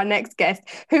nicely for our next guest,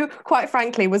 who, quite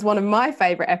frankly, was one of my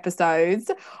favourite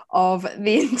episodes of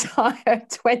the entire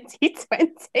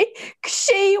 2020.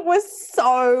 She was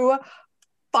so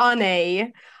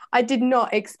funny. I did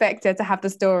not expect her to have the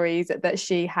stories that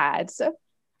she had.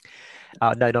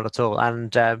 No, not at all. And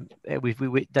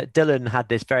Dylan had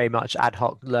this very much ad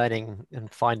hoc learning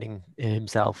and finding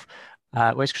himself.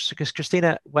 Whereas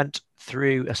Christina went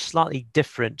through a slightly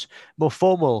different, more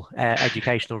formal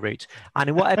educational route. And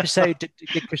in what episode did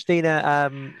Christina,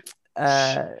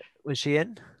 was she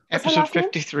in? Episode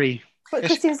 53.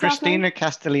 It's Christina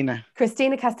Castellina.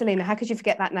 Christina Castellina. How could you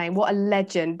forget that name? What a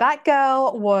legend. That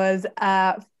girl was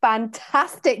a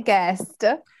fantastic guest.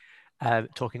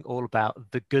 Talking all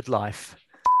about the good life.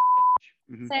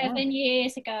 7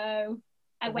 years ago,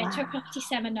 I went to a property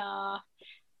seminar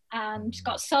and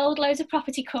got sold loads of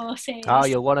property courses. Oh,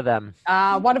 you're one of them.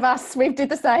 One of us. We did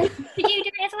the same. Did you do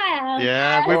it as well?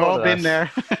 Yeah, we've all been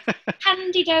there.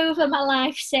 Handed over my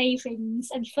life savings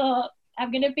and thought,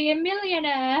 I'm going to be a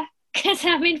millionaire because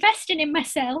I'm investing in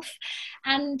myself.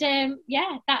 And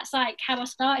that's like how I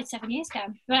started 7 years ago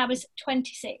when I was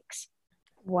 26.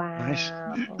 Wow. Nice.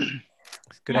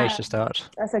 Good age to start.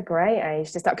 That's a great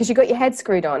age to start, because you got your head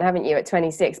screwed on, haven't you, at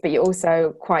 26, but you're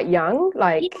also quite young.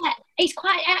 Yeah, it's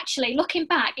quite, actually, looking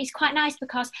back, it's quite nice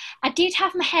because I did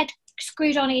have my head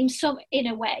screwed on in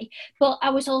a way, but I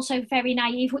was also very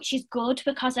naive, which is good,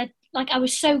 because I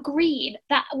was so green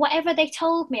that whatever they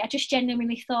told me, I just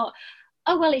genuinely thought,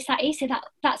 oh, well, it's that easy,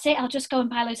 that's it, I'll just go and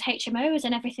buy those HMOs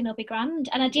and everything will be grand.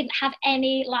 And I didn't have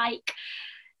any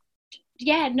no,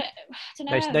 I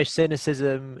don't know. No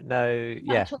cynicism, no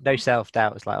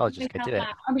self-doubt. It's like, I'll just go do it.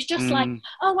 I was just like,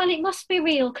 oh, well, it must be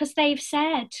real because they've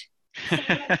said. So,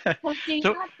 what do you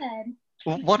have then?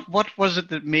 What was it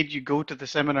that made you go to the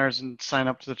seminars and sign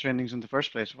up to the trainings in the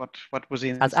first place? What was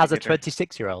the as a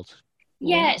 26-year-old?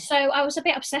 Yeah, so I was a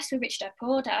bit obsessed with Rich Dad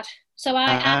Poor Dad. So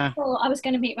I thought I was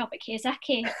going to meet Robert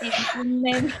Kiyosaki.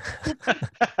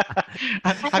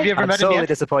 Have you ever met him yet?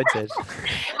 Disappointed.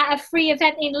 At a free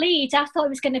event in Leeds, I thought it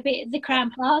was going to be at the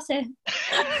Crown Plaza.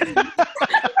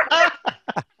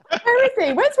 Where is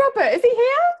he? Where's Robert? Is he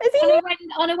here? Is he here?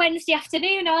 On a Wednesday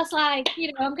afternoon, I was like,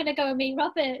 I'm going to go and meet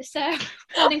Robert. So I'm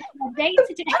planning for my day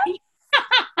today.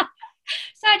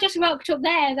 So I just rocked up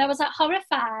there and I was like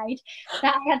horrified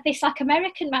that I had this like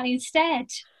American man instead.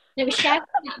 They were shouting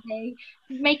at me,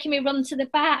 making me run to the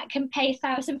back and pay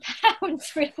 £1,000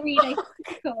 for a 3-day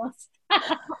course.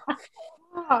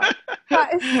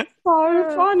 That is so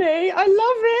funny. I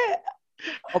love it.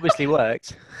 Obviously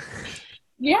worked.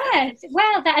 Yeah,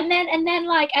 well, that and then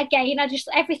like again, I just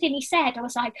everything he said, I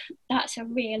was like, that's a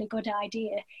really good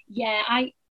idea. Yeah,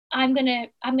 I'm gonna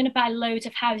buy loads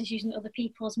of houses using other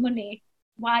people's money.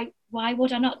 Why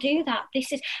would I not do that?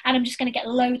 And I'm just going to get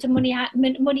loads of money out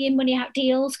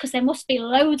deals because there must be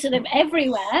loads of them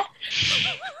everywhere.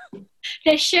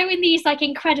 They're showing these like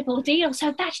incredible deals,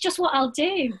 so that's just what I'll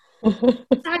do.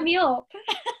 Sign me up.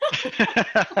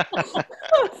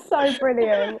 So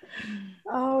brilliant.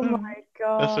 Oh my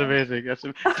god, that's amazing.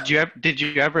 Did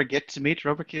you ever get to meet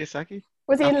Robert Kiyosaki?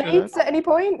 Was he in Leeds at any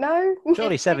point? No.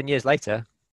 Surely 7 years later.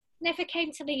 Never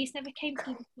came to Leeds, never came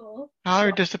to before. How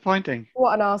disappointing.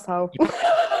 What an arsehole.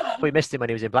 We missed him when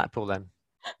he was in Blackpool then.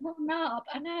 Well, no,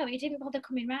 I know, he didn't bother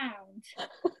coming round.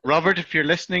 Robert, if you're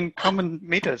listening, come and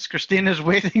meet us. Christina's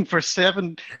waiting for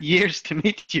 7 years to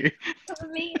meet you. Come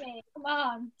and meet me, come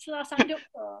on. That's what I signed up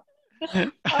for.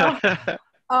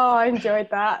 Oh, I enjoyed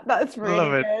that. That's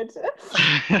really good.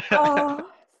 Oh.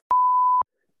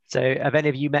 So have any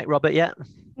of you met Robert yet?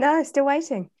 No, still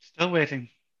waiting. Still waiting.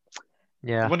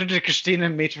 Yeah. When did Christina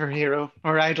meet her hero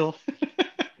or idol?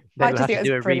 Maybe we'll have to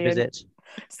do a revisit.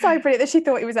 So brilliant that she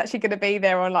thought he was actually going to be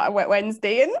there on like a wet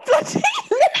Wednesday and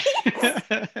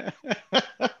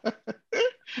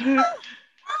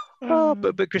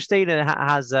but Christina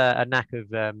has a knack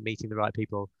of meeting the right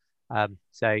people.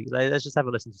 So let's just have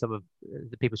a listen to some of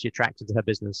the people she attracted to her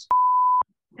business.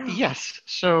 Yes.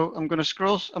 So I'm going to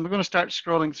start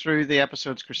scrolling through the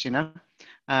episodes, Christina,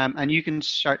 and you can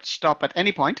stop at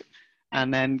any point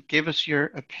and then give us your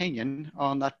opinion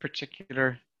on that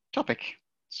particular topic.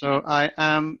 So I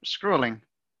am scrolling.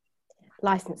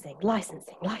 Licensing.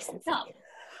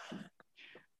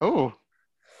 Oh,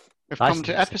 we've come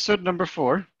to episode number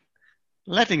 4,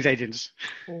 lettings agents.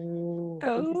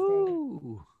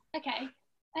 Oh. Okay.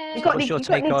 You got any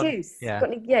juice? Yeah.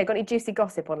 Got any juicy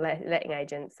gossip on letting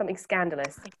agents? Something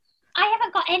scandalous? I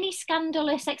haven't got any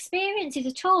scandalous experiences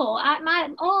at all.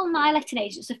 All my letting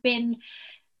agents have been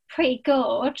pretty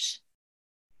good.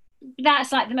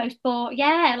 That's like the most boring.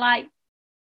 Yeah, like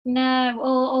no,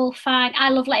 all fine. I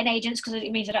love letting agents because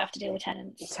it means I don't have to deal with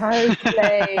tenants.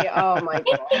 Totally. Oh my god.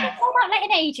 The thing about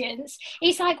letting agents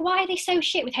is like, why are they so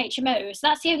shit with HMOs?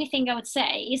 That's the only thing I would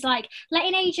say. Is like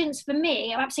letting agents for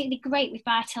me are absolutely great with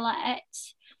buy-to-let.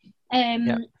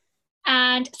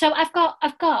 And so I've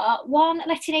got one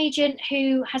letting agent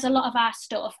who has a lot of our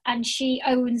stuff and she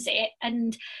owns it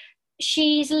and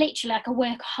she's literally like a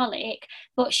workaholic,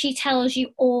 but she tells you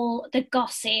all the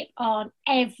gossip on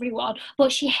everyone,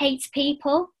 but she hates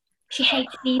people. She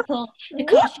hates people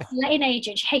because she's a letting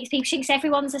agent. She hates people. She thinks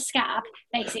everyone's a scab,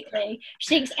 basically.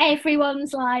 She thinks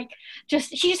everyone's like,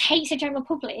 she just hates the general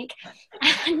public.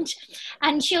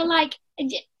 And she'll like,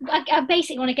 I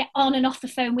basically want to get on and off the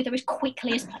phone with her as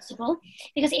quickly as possible,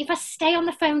 because if I stay on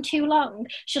the phone too long,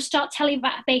 she'll start telling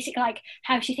about basically like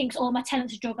how she thinks all my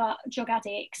tenants are drug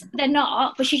addicts. They're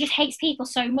not, but she just hates people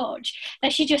so much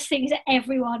that she just thinks that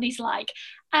everyone is like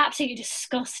absolutely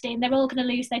disgusting. They're all going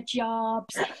to lose their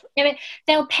jobs.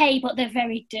 They'll pay, but they're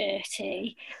very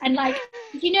dirty. And like,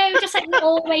 just like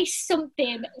always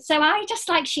something. So I just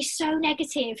like, she's so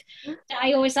negative that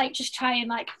I always like just try and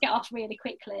like get off really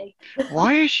quickly.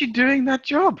 Why is she doing that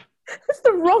job? It's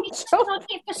the wrong job. She's done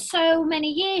it for so many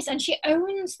years, and she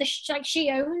owns she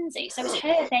owns it, so it's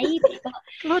her baby. But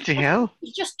bloody hell!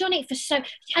 She's just done it for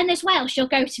and as well, she'll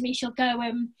go to me. She'll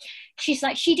go, she's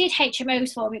like, she did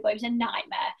HMOs for me, but it was a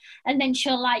nightmare. And then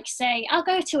she'll like say, I'll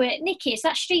go to it. Nikki, is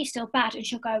that street still bad? And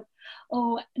she'll go,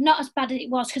 oh, not as bad as it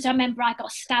was because I remember I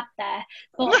got stabbed there.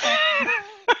 But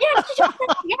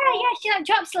she like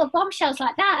drops little bombshells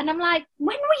like that, and I'm like,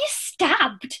 when were you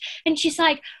stabbed? And she's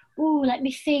like, oh, let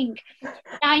me think.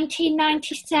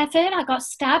 1997, I got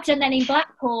stabbed, and then in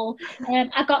Blackpool,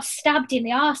 I got stabbed in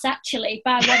the arse actually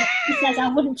by one who says I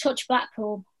wouldn't touch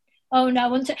Blackpool. oh no, I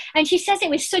want to. And she says it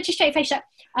with such a straight face. Like,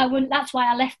 I wouldn't. That's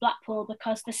why I left Blackpool,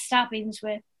 because the stabbings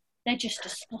they're just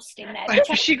disgusting.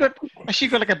 Has she got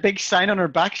like a big sign on her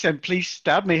back saying, "Please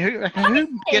stab me"? Who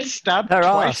gets stabbed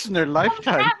twice in their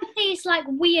lifetime? These like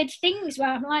weird things where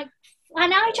I'm like,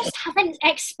 and I just haven't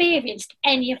experienced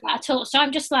any of that at all. So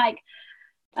I'm just like,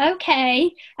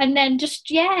 okay, and then just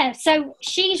so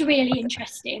she's really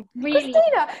interesting. Really,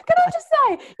 Christina, can I just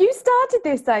say, you started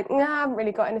this like, nah, I haven't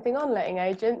really got anything on letting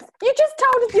agents. You just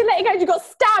told us your letting agent got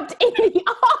stabbed in the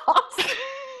arse.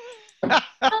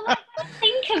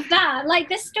 Think of that, like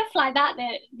there's stuff like that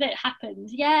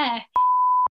happens.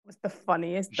 Was the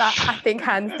funniest. That, I think,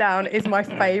 hands down, is my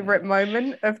favourite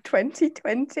moment of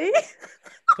 2020.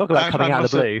 Talk about coming out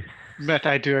of the blue. Matt,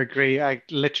 I do agree. I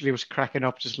literally was cracking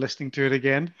up just listening to it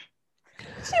again.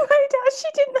 She made out she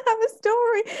didn't have a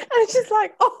story, and she's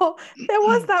like, oh, there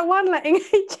was that one letting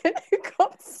agent who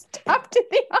got stabbed in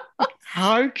the arse.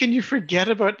 How can you forget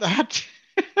about that?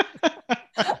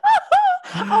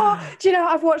 Oh, do you know,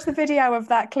 I've watched the video of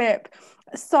that clip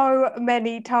so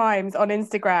many times on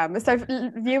Instagram. So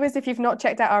viewers, if you've not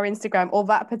checked out our Instagram or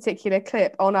that particular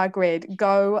clip on our grid,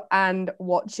 go and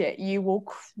watch it. You will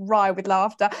cry with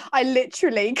laughter. I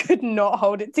literally could not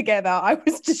hold it together. I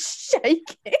was just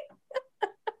shaking.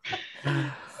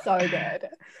 So good.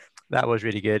 That was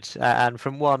really good. And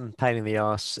from one pain in the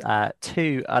arse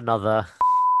to another.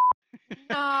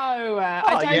 No,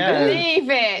 I don't believe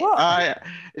it.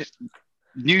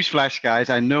 Newsflash, guys,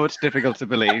 I know it's difficult to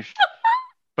believe,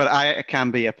 but I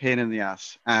can be a pain in the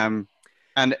ass. And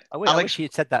I wish you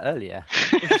had said that earlier.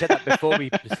 You said that before we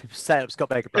set up Scott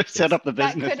Baker Properties. Set up the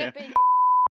business. Been...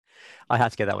 I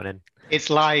had to get that one in. It's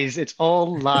lies. It's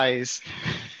all lies.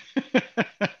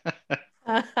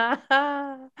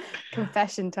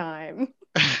 Confession time.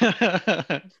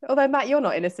 Although, Matt, you're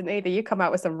not innocent either. You come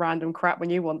out with some random crap when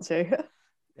you want to.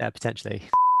 Yeah, potentially.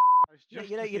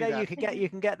 You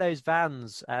can get those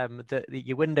vans that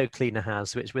your window cleaner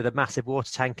has, which with a massive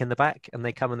water tank in the back, and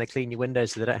they come and they clean your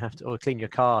windows so they don't have to, or clean your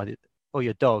car or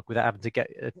your dog without having to get.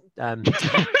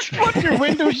 What, your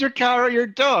windows, your car, or your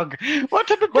dog? What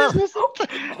type of business?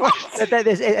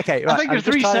 Okay, right, I think there's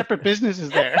three separate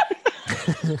businesses there.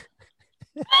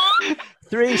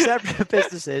 3 separate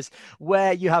businesses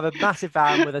where you have a massive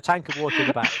van with a tank of water in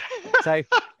the back. So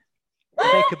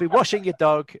they could be washing your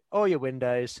dog or your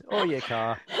windows or your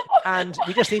car, and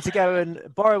we just need to go and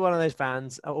borrow one of those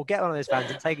vans or get one of those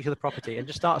vans and take it to the property and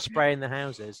just start spraying the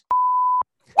houses.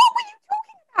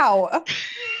 Ow. I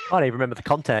don't even remember the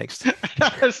context.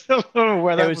 I still don't know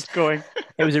where that was going.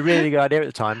 It was a really good idea at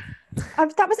the time.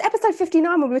 That was episode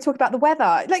 59 when we were talking about the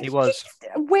weather. Like, it was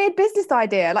a weird business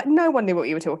idea. Like, no one knew what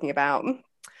you were talking about.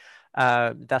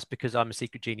 That's because I'm a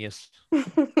secret genius.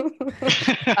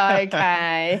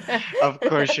 Okay. Of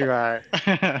course you are.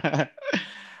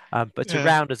 But to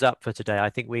round us up for today, I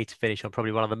think we need to finish on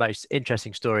probably one of the most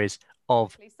interesting stories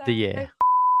of the year.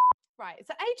 Right.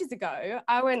 So ages ago,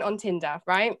 I went on Tinder,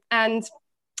 right? And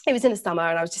it was in the summer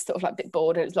and I was just sort of like a bit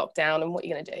bored and it was lockdown and what are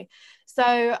you going to do?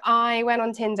 So I went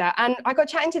on Tinder and I got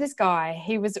chatting to this guy.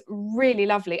 He was really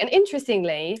lovely. And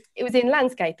interestingly, it was in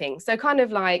landscaping. So kind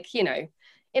of like, you know,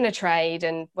 in a trade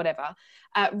and whatever.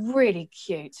 Really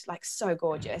cute, like so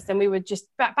gorgeous. And we were just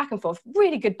back and forth,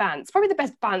 really good bands. Probably the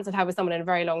best bands I've had with someone in a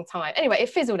very long time. Anyway, it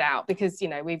fizzled out because, you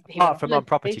know, Apart from on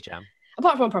Property Jam.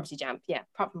 Apart from Property Jam.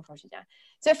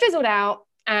 So it fizzled out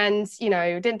and, you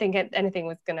know, didn't think anything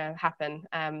was going to happen.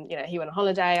 You know, he went on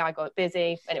holiday, I got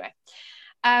busy. Anyway.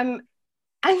 And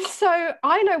so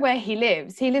I know where he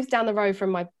lives. He lives down the road from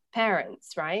my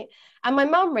parents, right? And my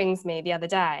mum rings me the other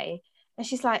day and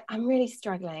she's like, I'm really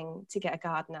struggling to get a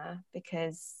gardener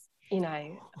because, you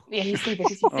know, you see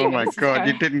this. Oh my God,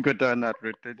 you didn't go down that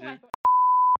route, did you?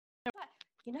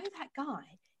 You know that guy?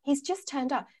 He's just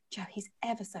turned up. Joe, he's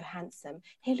ever so handsome.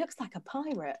 He looks like a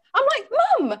pirate. I'm like,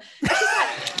 Mum!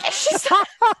 She's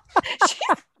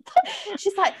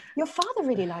like, your father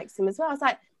really likes him as well. I was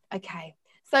like, okay.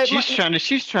 So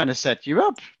she's trying to set you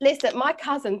up. Listen, my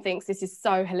cousin thinks this is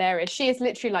so hilarious. She is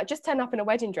literally like, just turn up in a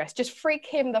wedding dress. Just freak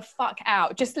him the fuck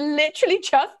out. Just literally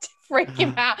just freak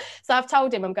him out. So I've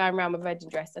told him I'm going around with a wedding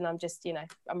dress and I'm just, you know,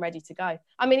 I'm ready to go.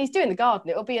 I mean, he's doing the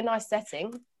garden. It'll be a nice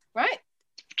setting, right?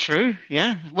 True,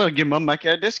 yeah. Well, your mum might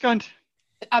get a discount.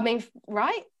 I mean,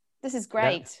 right? This is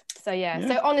great. Yeah. So, yeah.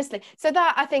 So, honestly, so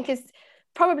that I think is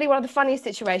probably one of the funniest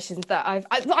situations that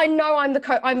I know I'm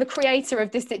the creator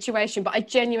of this situation, but I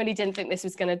genuinely didn't think this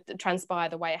was going to transpire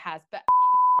the way it has. But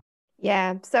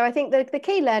Yeah, so I think the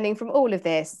key learning from all of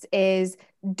this is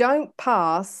don't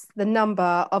pass the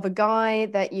number of a guy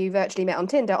that you virtually met on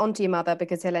Tinder onto your mother,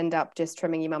 because he'll end up just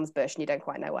trimming your mum's bush and you don't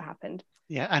quite know what happened.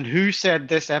 Yeah, and who said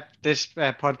this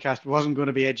podcast wasn't going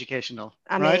to be educational?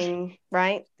 I mean,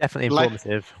 right? Definitely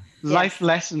informative. Life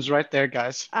lessons right there,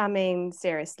 guys. I mean,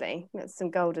 seriously, that's some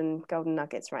golden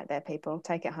nuggets right there, people.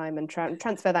 Take it home and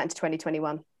transfer that into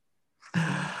 2021.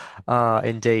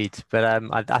 Indeed. But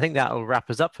I think that will wrap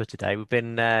us up for today. We've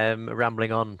been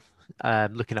rambling on,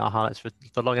 looking at our highlights for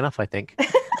long enough, I think.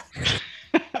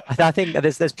 I think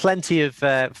there's plenty of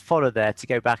fodder there to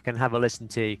go back and have a listen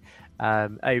to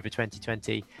over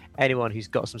 2020. Anyone who's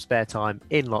got some spare time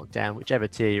in lockdown, whichever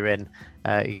tier you're in,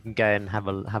 you can go and have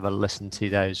a listen to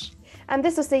those. And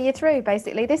this will see you through,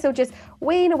 basically. This will just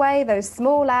wean away those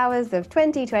small hours of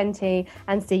 2020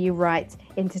 and see you right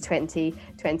into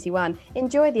 2021.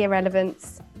 Enjoy the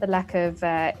irrelevance, the lack of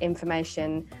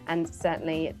information, and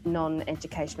certainly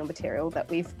non-educational material that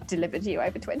we've delivered you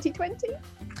over 2020.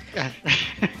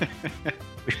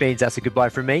 Which means that's a goodbye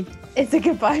from me. It's a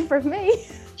goodbye from me.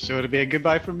 So it'll be a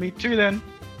goodbye from me too then.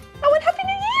 Oh, and Happy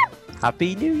New Year!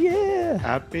 Happy New Year!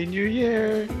 Happy New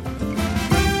Year!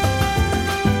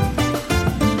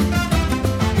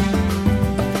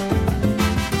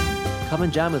 Come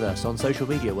and jam with us on social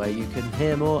media, where you can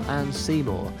hear more and see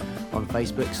more. On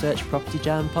Facebook, search Property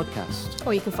Jam Podcast.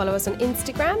 Or you can follow us on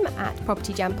Instagram at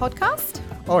Property Jam Podcast.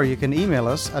 Or you can email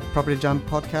us at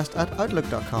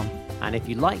propertyjampodcast@outlook.com. And if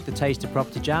you like the taste of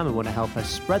Property Jam and want to help us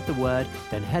spread the word,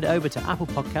 then head over to Apple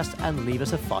Podcasts and leave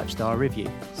us a 5-star review.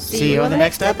 See you on the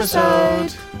next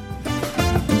episode.